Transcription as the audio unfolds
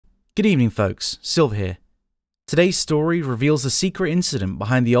Good evening folks, Silver here. Today's story reveals the secret incident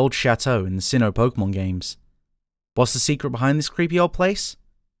behind the old Chateau in the Sinnoh Pokemon games. What's the secret behind this creepy old place?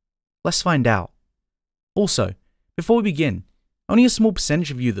 Let's find out. Also, before we begin, only a small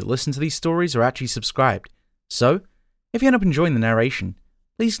percentage of you that listen to these stories are actually subscribed, so if you end up enjoying the narration,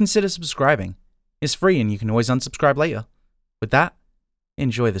 please consider subscribing. It's free and you can always unsubscribe later. With that,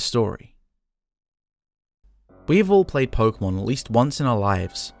 enjoy the story. We have all played Pokemon at least once in our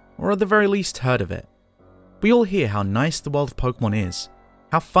lives, or at the very least heard of it. We all hear how nice the world of Pokemon is,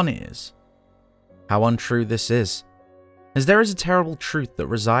 how fun it is. How untrue this is, as there is a terrible truth that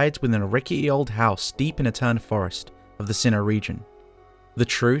resides within a rickety old house deep in a turned forest of the Sinnoh region. The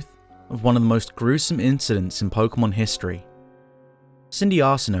truth of one of the most gruesome incidents in Pokemon history. Cindy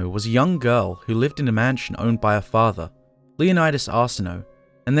Arsenault was a young girl who lived in a mansion owned by her father, Leonidas Arsenault,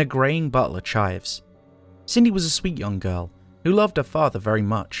 and their greying butler Chives. Cindy was a sweet young girl who loved her father very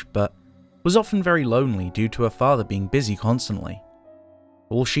much, but was often very lonely due to her father being busy constantly.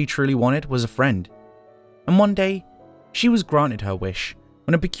 All she truly wanted was a friend, and one day, she was granted her wish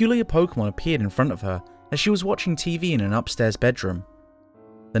when a peculiar Pokemon appeared in front of her as she was watching TV in an upstairs bedroom,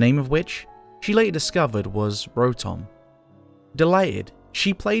 the name of which she later discovered was Rotom. Delighted,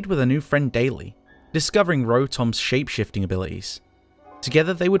 she played with her new friend daily, discovering Rotom's shape-shifting abilities.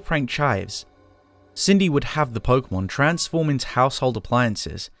 Together they would prank Chives. Cindy would have the Pokemon transform into household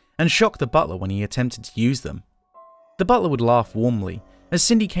appliances and shock the butler when he attempted to use them. The butler would laugh warmly as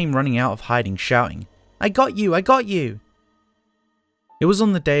Cindy came running out of hiding shouting, "I got you! I got you!" It was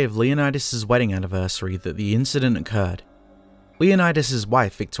on the day of Leonidas' wedding anniversary that the incident occurred. Leonidas'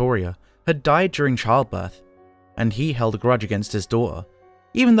 wife, Victoria, had died during childbirth, and he held a grudge against his daughter,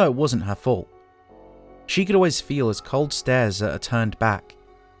 even though it wasn't her fault. She could always feel his cold stares at her turned back,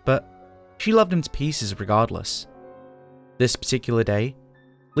 but she loved him to pieces regardless. This particular day,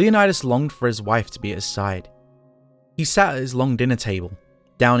 Leonidas longed for his wife to be at his side. He sat at his long dinner table,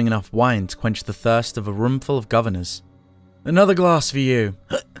 downing enough wine to quench the thirst of a room full of governors. "Another glass for you,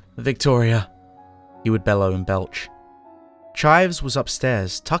 Victoria," he would bellow and belch. Chives was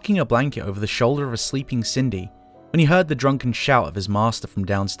upstairs, tucking a blanket over the shoulder of a sleeping Cindy, when he heard the drunken shout of his master from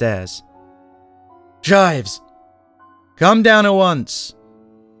downstairs. "Chives! Come down at once!"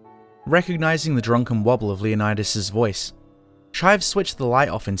 Recognizing the drunken wobble of Leonidas' voice, Chives switched the light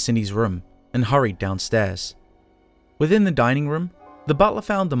off in Cindy's room and hurried downstairs. Within the dining room, the butler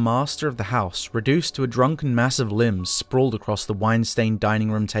found the master of the house reduced to a drunken mass of limbs sprawled across the wine-stained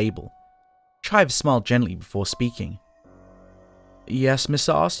dining room table. Chives smiled gently before speaking. "Yes,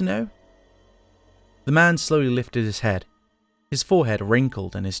 Mr. Arsenault?" The man slowly lifted his head, his forehead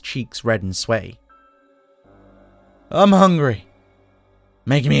wrinkled and his cheeks red and sweaty. "I'm hungry.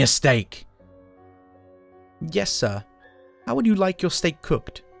 Make me a steak." "Yes, sir. How would you like your steak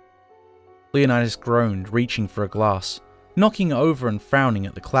cooked?" Leonidas groaned, reaching for a glass, knocking it over and frowning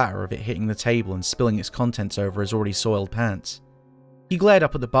at the clatter of it hitting the table and spilling its contents over his already soiled pants. He glared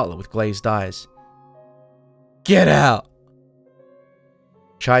up at the butler with glazed eyes. "Get out!"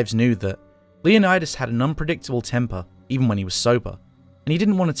 Chives knew that Leonidas had an unpredictable temper, even when he was sober, and he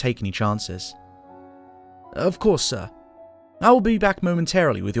didn't want to take any chances. "Of course, sir. I will be back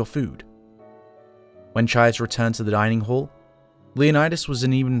momentarily with your food." When Chives returned to the dining hall, Leonidas was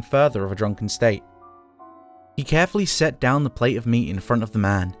in even further of a drunken state. He carefully set down the plate of meat in front of the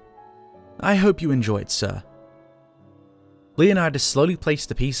man. "I hope you enjoyed, sir." Leonidas slowly placed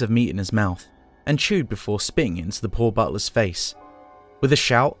a piece of meat in his mouth and chewed before spitting it into the poor butler's face. With a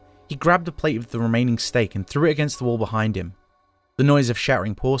shout, he grabbed a plate of the remaining steak and threw it against the wall behind him. The noise of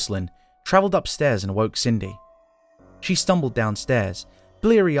shattering porcelain travelled upstairs and awoke Cindy. She stumbled downstairs,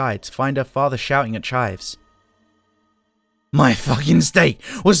 bleary-eyed, to find her father shouting at Chives. "My fucking steak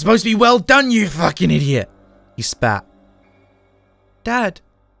was supposed to be well done, you fucking idiot!" he spat. "Dad,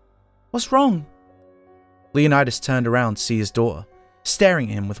 what's wrong?" Leonidas turned around to see his daughter,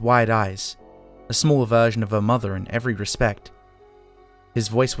 staring at him with wide eyes, a smaller version of her mother in every respect. His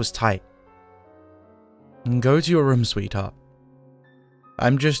voice was tight. "Go to your room, sweetheart.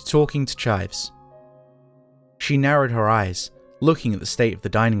 I'm just talking to Chives." She narrowed her eyes, looking at the state of the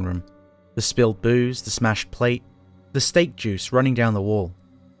dining room, the spilled booze, the smashed plate, the steak juice running down the wall,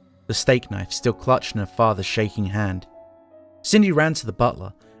 the steak knife still clutched in her father's shaking hand. Cindy ran to the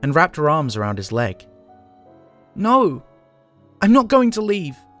butler and wrapped her arms around his leg. "No, I'm not going to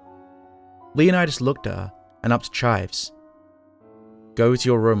leave." Leonidas looked at her and up to Chives. "Go to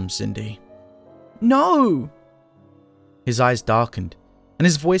your room, Cindy." "No!" His eyes darkened, and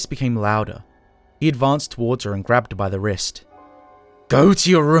his voice became louder. He advanced towards her and grabbed her by the wrist. "Go to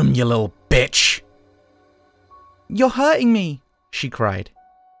your room, you little bitch!" "You're hurting me," she cried.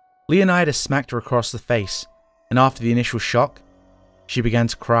 Leonidas smacked her across the face, and after the initial shock, she began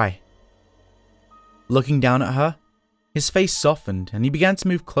to cry. Looking down at her, his face softened and he began to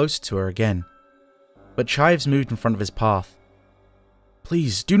move closer to her again. But Chives moved in front of his path.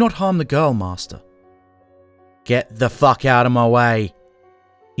 "Please, do not harm the girl, master." "Get the fuck out of my way."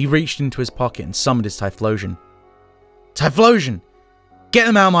 He reached into his pocket and summoned his Typhlosion. "Typhlosion! Get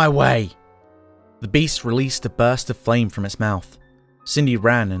them out of my way!" The beast released a burst of flame from its mouth. Cindy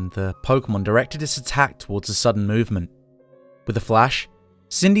ran and the Pokemon directed its attack towards the sudden movement. With a flash,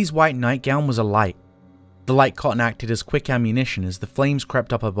 Cindy's white nightgown was alight. The light cotton acted as quick ammunition as the flames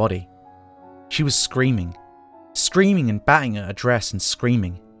crept up her body. She was screaming and batting at her dress and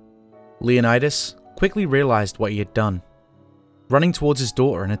screaming. Leonidas quickly realized what he had done. Running towards his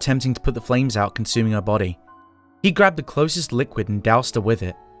daughter and attempting to put the flames out consuming her body, he grabbed the closest liquid and doused her with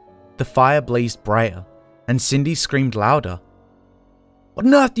it. The fire blazed brighter, and Cindy screamed louder. "What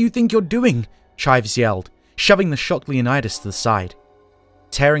on earth do you think you're doing?" Chives yelled, shoving the shocked Leonidas to the side.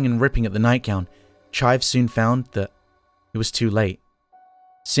 Tearing and ripping at the nightgown, Chives soon found that it was too late.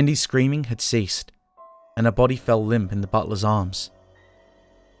 Cindy's screaming had ceased, and her body fell limp in the butler's arms.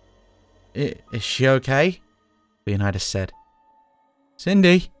 Is she okay?" Leonidas said.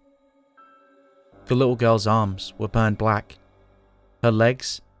 "Cindy?" The little girl's arms were burned black, her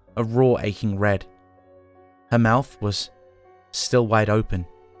legs a raw aching red. Her mouth was still wide open,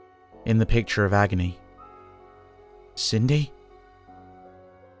 in the picture of agony. "Cindy?"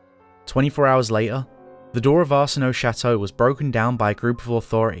 24 hours later, the door of Arsinoe Chateau was broken down by a group of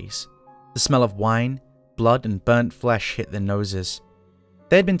authorities. The smell of wine, blood and burnt flesh hit their noses.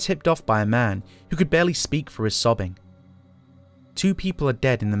 They had been tipped off by a man who could barely speak for his sobbing. 2 people are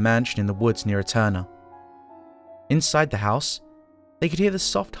dead in the mansion in the woods near Eterna. Inside the house, they could hear the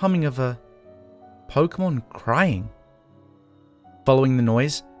soft humming of a Pokemon crying. Following the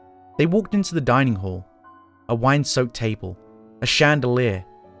noise, they walked into the dining hall. A wine-soaked table, a chandelier,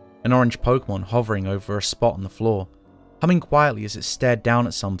 an orange Pokemon hovering over a spot on the floor, humming quietly as it stared down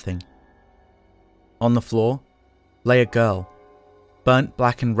at something. On the floor lay a girl, burnt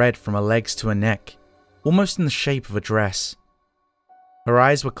black and red from her legs to her neck, almost in the shape of a dress. Her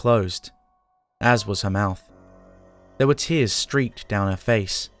eyes were closed, as was her mouth. There were tears streaked down her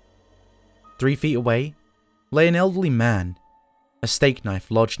face. 3 feet away lay an elderly man, a steak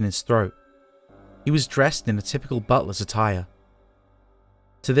knife lodged in his throat. He was dressed in a typical butler's attire.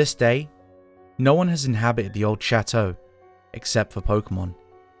 To this day, no one has inhabited the old chateau, except for Pokemon.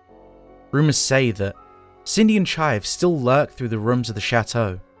 Rumors say that Cindy and Chives still lurk through the rooms of the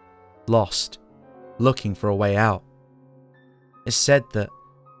chateau, lost, looking for a way out. It's said that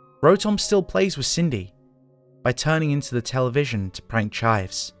Rotom still plays with Cindy by turning into the television to prank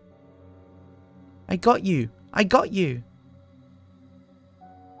Chives. I got you! I got you!"